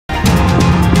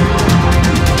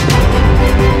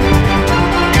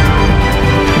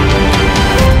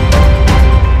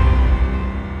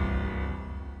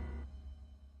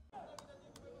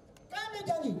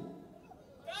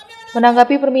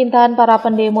Menanggapi permintaan para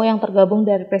pendemo yang tergabung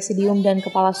dari Presidium dan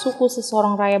kepala suku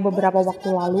sesorong raya beberapa waktu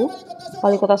lalu,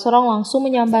 Walikota Sorong langsung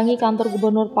menyambangi kantor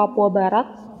Gubernur Papua Barat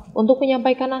untuk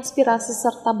menyampaikan aspirasi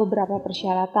serta beberapa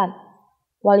persyaratan.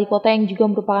 Walikota yang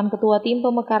juga merupakan ketua tim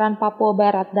pemekaran Papua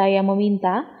Barat Daya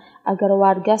meminta agar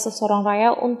warga sesorong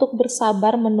raya untuk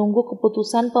bersabar menunggu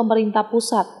keputusan pemerintah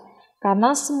pusat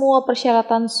karena semua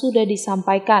persyaratan sudah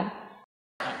disampaikan.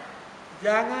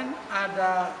 Jangan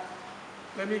ada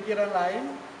pemikiran lain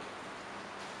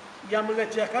yang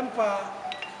melecehkan Pak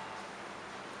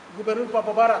Gubernur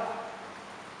Papua Barat.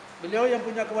 Beliau yang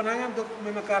punya kewenangan untuk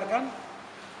memekarkan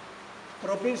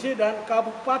provinsi dan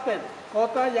kabupaten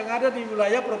kota yang ada di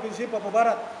wilayah provinsi Papua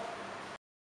Barat.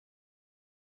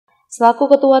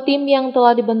 Selaku ketua tim yang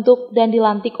telah dibentuk dan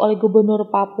dilantik oleh Gubernur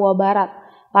Papua Barat,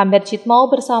 Lambert Chitmau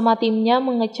bersama timnya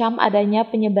mengecam adanya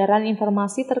penyebaran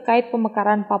informasi terkait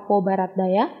pemekaran Papua Barat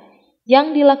Daya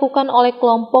yang dilakukan oleh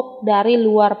kelompok dari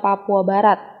luar Papua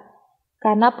Barat.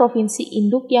 Karena provinsi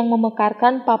induk yang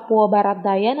memekarkan Papua Barat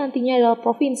Daya nantinya adalah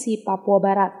Provinsi Papua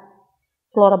Barat.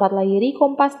 Flora Batlayiri,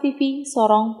 Kompas TV,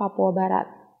 Sorong, Papua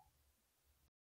Barat.